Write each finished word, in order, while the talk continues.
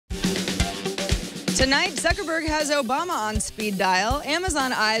Tonight, Zuckerberg has Obama on speed dial,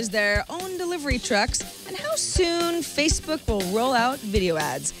 Amazon eyes their own delivery trucks, and how soon Facebook will roll out video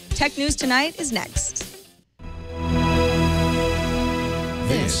ads. Tech News Tonight is next.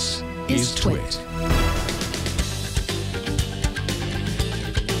 This is Twit.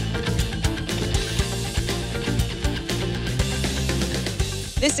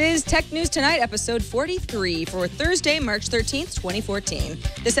 This is Tech News Tonight, episode 43 for Thursday, March 13th, 2014.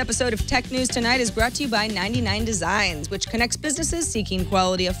 This episode of Tech News Tonight is brought to you by 99 Designs, which connects businesses seeking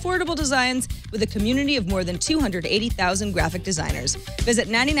quality, affordable designs with a community of more than 280,000 graphic designers. Visit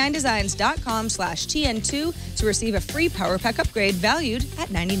 99designs.com/TN2 to receive a free Power Pack upgrade valued at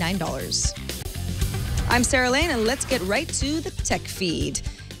 $99. I'm Sarah Lane, and let's get right to the tech feed.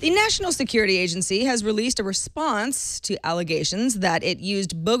 The National Security Agency has released a response to allegations that it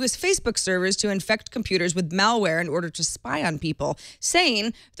used bogus Facebook servers to infect computers with malware in order to spy on people,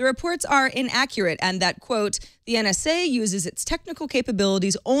 saying the reports are inaccurate and that, quote, the NSA uses its technical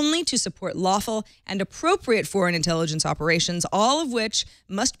capabilities only to support lawful and appropriate foreign intelligence operations, all of which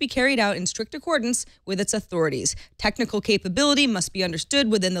must be carried out in strict accordance with its authorities. Technical capability must be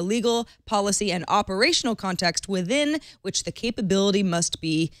understood within the legal, policy, and operational context within which the capability must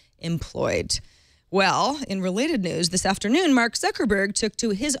be employed. Well, in related news, this afternoon, Mark Zuckerberg took to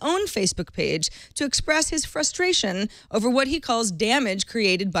his own Facebook page to express his frustration over what he calls damage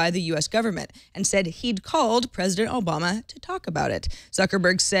created by the U.S. government and said he'd called President Obama to talk about it.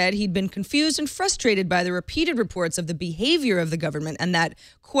 Zuckerberg said he'd been confused and frustrated by the repeated reports of the behavior of the government and that,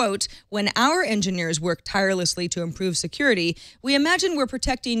 quote, when our engineers work tirelessly to improve security, we imagine we're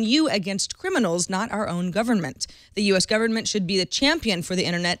protecting you against criminals, not our own government. The U.S. government should be the champion for the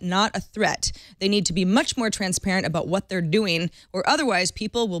internet, not a threat. They need to be much more transparent about what they're doing, or otherwise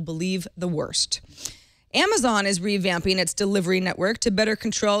people will believe the worst. Amazon is revamping its delivery network to better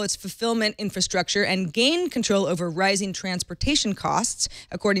control its fulfillment infrastructure and gain control over rising transportation costs,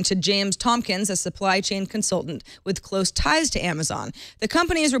 according to James Tompkins, a supply chain consultant with close ties to Amazon. The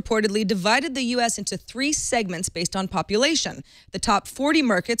company has reportedly divided the U.S. into 3 segments based on population. The top 40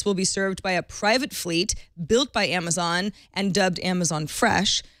 markets will be served by a private fleet built by Amazon and dubbed Amazon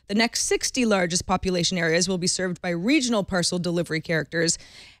Fresh. The next 60 largest population areas will be served by regional parcel delivery carriers,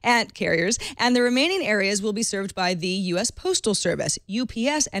 and the remaining areas will be served by the U.S. Postal Service.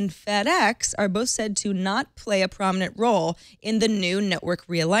 UPS and FedEx are both said to not play a prominent role in the new network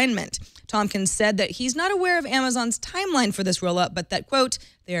realignment. Tompkins said that he's not aware of Amazon's timeline for this rollout, but that, quote,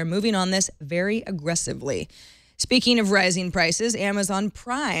 they are moving on this very aggressively. Speaking of rising prices, Amazon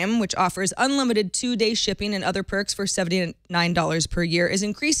Prime, which offers unlimited 2-day shipping and other perks for $79 per year, is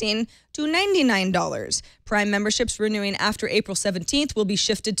increasing to $99. Prime memberships renewing after April 17th will be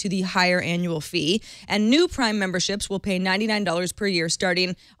shifted to the higher annual fee, and new Prime memberships will pay $99 per year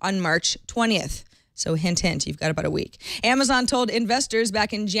starting on March 20th. So hint, hint, you've got about a week. Amazon told investors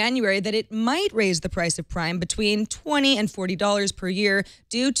back in January that it might raise the price of Prime between $20 and $40 per year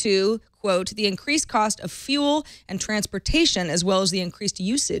due to, quote, the increased cost of fuel and transportation, as well as the increased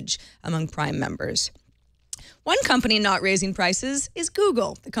usage among Prime members. One company not raising prices is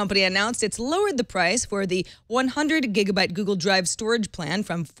Google. The company announced it's lowered the price for the 100 gigabyte Google Drive storage plan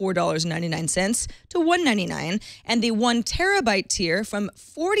from $4.99 to $1.99 and the 1 terabyte tier from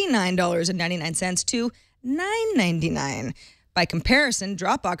 $49.99 to $9.99. By comparison,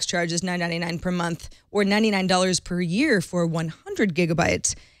 Dropbox charges $9.99 per month or $99 per year for 100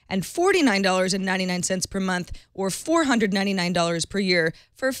 gigabytes and $49.99 per month or $499 per year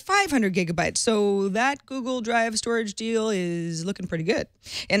for 500 gigabytes. So that Google Drive storage deal is looking pretty good.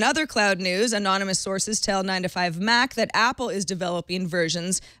 In other cloud news, anonymous sources tell 9to5Mac that Apple is developing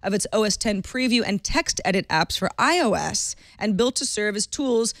versions of its OS X preview and text edit apps for iOS and built to serve as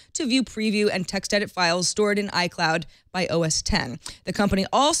tools to view preview and text edit files stored in iCloud by OS X. The company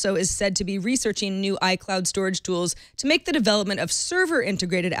also is said to be researching new iCloud storage tools to make the development of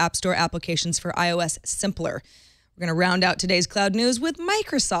server-integrated App Store applications for iOS simpler. We're going to round out today's cloud news with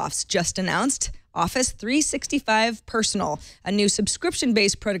Microsoft's just announced Office 365 Personal, a new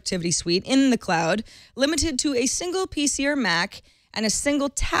subscription-based productivity suite in the cloud, limited to a single PC or Mac and a single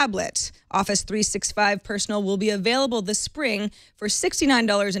tablet. Office 365 Personal will be available this spring for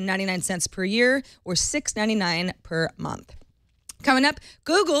 $69.99 per year or $6.99 per month. Coming up,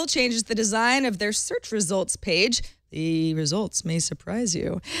 Google changes the design of their search results page. The results may surprise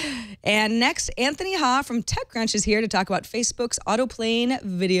you. And next, Anthony Ha from TechCrunch is here to talk about Facebook's auto-playing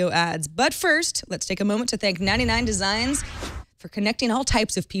video ads. But first, let's take a moment to thank 99 Designs for connecting all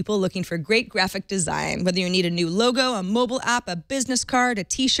types of people looking for great graphic design. Whether you need a new logo, a mobile app, a business card, a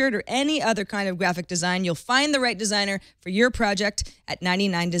t-shirt, or any other kind of graphic design, you'll find the right designer for your project at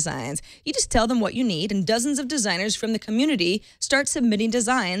 99 Designs. You just tell them what you need, and dozens of designers from the community start submitting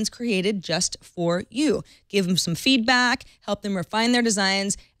designs created just for you. Give them some feedback, help them refine their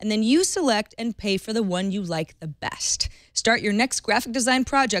designs, and then you select and pay for the one you like the best. Start your next graphic design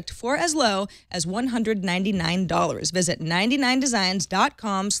project for as low as $199. Visit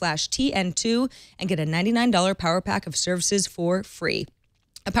 99designs.com/TN2 and get a $99 power pack of services for free.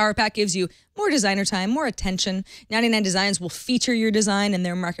 A power pack gives you more designer time, more attention. 99 Designs will feature your design in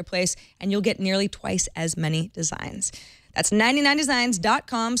their marketplace, and you'll get nearly twice as many designs. That's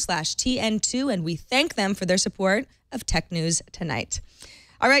 99designs.com/TN2, and we thank them for their support of Tech News Tonight.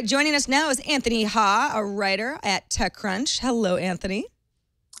 All right, joining us now is Anthony Ha, a writer at TechCrunch. Hello, Anthony.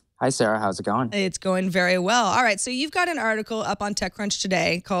 Hi, Sarah. How's it going? It's going very well. All right, so you've got an article up on TechCrunch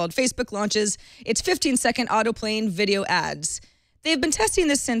today called Facebook Launches its 15-second auto-playing video ads. They've been testing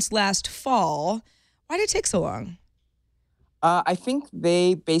this since last fall. Why did it take so long? I think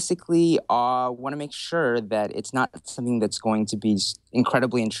they basically want to make sure that it's not something that's going to be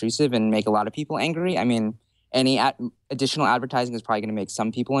incredibly intrusive and make a lot of people angry. I mean, any additional advertising is probably going to make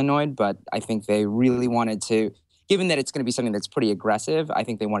some people annoyed, but I think they really wanted to, given that it's going to be something that's pretty aggressive, I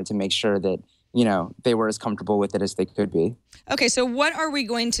think they wanted to make sure that, you know, they were as comfortable with it as they could be. Okay, so what are we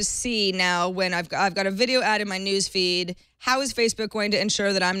going to see now when I've got a video ad in my news feed? How is Facebook going to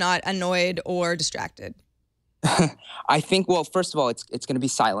ensure that I'm not annoyed or distracted? I think, well, first of all, it's going to be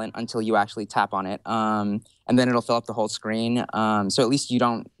silent until you actually tap on it, and then it'll fill up the whole screen. So at least you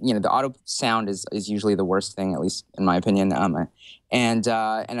don't, you know, the auto sound is usually the worst thing, at least in my opinion. And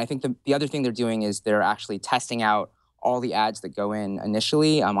I think the other thing they're doing is they're actually testing out all the ads that go in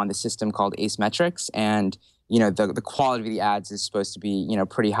initially on the system called Ace Metrics, and you know the quality of the ads is supposed to be, you know,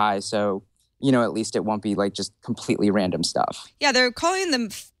 pretty high. So you know, at least it won't be like just completely random stuff. Yeah, they're calling them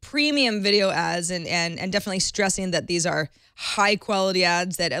premium video ads and definitely stressing that these are high quality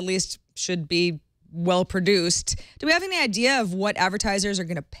ads that at least should be well produced. Do we have any idea of what advertisers are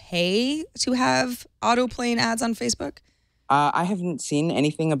going to pay to have auto playing ads on Facebook? I haven't seen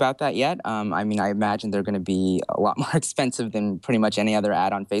anything about that yet. I mean, I imagine they're going to be a lot more expensive than pretty much any other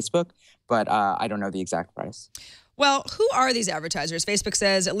ad on Facebook, but I don't know the exact price. Well, who are these advertisers? Facebook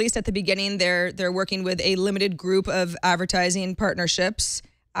says, at least at the beginning, they're working with a limited group of advertising partnerships.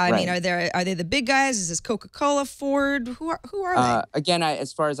 I mean, are they the big guys? Is this Coca-Cola, Ford? Who are they? Again,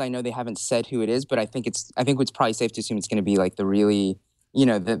 as far as I know, they haven't said who it is, but I think it's probably safe to assume it's going to be like the really, you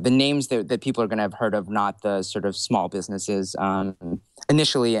know, the names that people are going to have heard of, not the sort of small businesses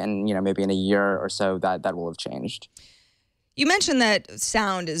initially, and you know, maybe in a year or so that will have changed. You mentioned that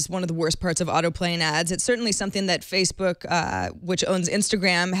sound is one of the worst parts of auto-playing ads. It's certainly something that Facebook, which owns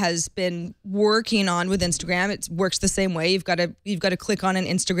Instagram, has been working on with Instagram. It works the same way. You've got to click on an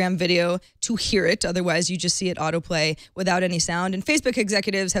Instagram video to hear it. Otherwise, you just see it autoplay without any sound. And Facebook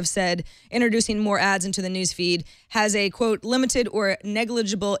executives have said introducing more ads into the newsfeed has a, quote, limited or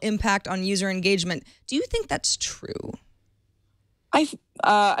negligible impact on user engagement. Do you think that's true? I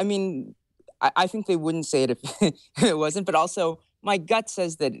mean, I think they wouldn't say it if it wasn't, but also my gut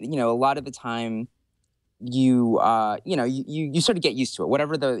says that, you know, a lot of the time you sort of get used to it.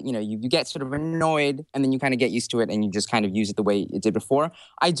 Whatever you get sort of annoyed, and then you kind of get used to it, and you just kind of use it the way it did before.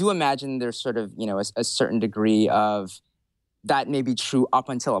 I do imagine there's sort of, you know, a certain degree of that may be true up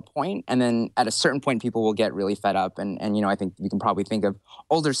until a point, and then at a certain point people will get really fed up, and you know, I think you can probably think of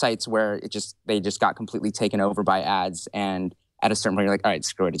older sites where they just got completely taken over by ads, and at a certain point you're like, all right,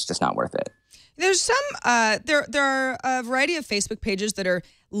 screw it, it's just not worth it. There's some, there are a variety of Facebook pages that are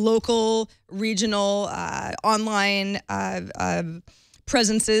local, regional, online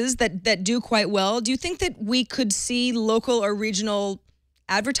presences that do quite well. Do you think that we could see local or regional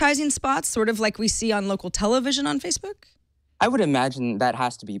advertising spots, sort of like we see on local television on Facebook? I would imagine that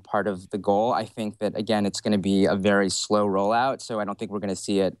has to be part of the goal. I think that, again, it's going to be a very slow rollout, so I don't think we're going to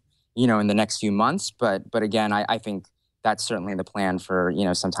see it, you know, in the next few months. But again, I think that's certainly the plan for, you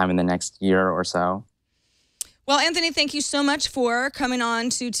know, sometime in the next year or so. Well, Anthony, thank you so much for coming on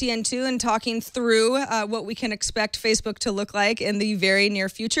to TN2 and talking through what we can expect Facebook to look like in the very near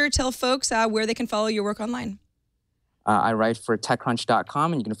future. Tell folks where they can follow your work online. I write for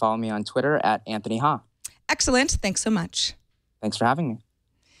TechCrunch.com, and you can follow me on Twitter at Anthony Ha. Excellent. Thanks so much. Thanks for having me.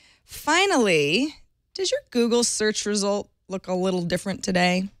 Finally, does your Google search result look a little different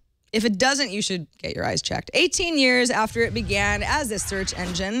today? If it doesn't, you should get your eyes checked. 18 years after it began as a search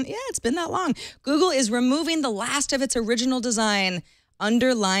engine, yeah, it's been that long, Google is removing the last of its original design,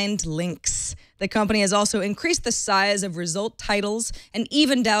 underlined links. The company has also increased the size of result titles and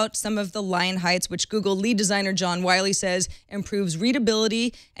evened out some of the line heights, which Google lead designer John Wiley says improves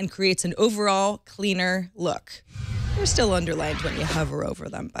readability and creates an overall cleaner look. They're still underlined when you hover over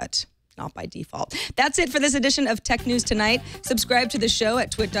them, but not by default. That's it for this edition of Tech News Tonight. Subscribe to the show at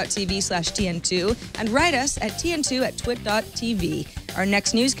twit.tv/TN2 and write us at tn2@twit.tv. Our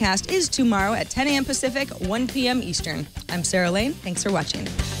next newscast is tomorrow at 10 a.m. Pacific, 1 p.m. Eastern. I'm Sarah Lane. Thanks for watching.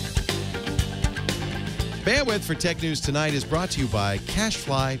 Bandwidth for Tech News Tonight is brought to you by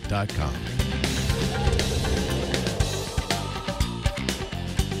Cashfly.com.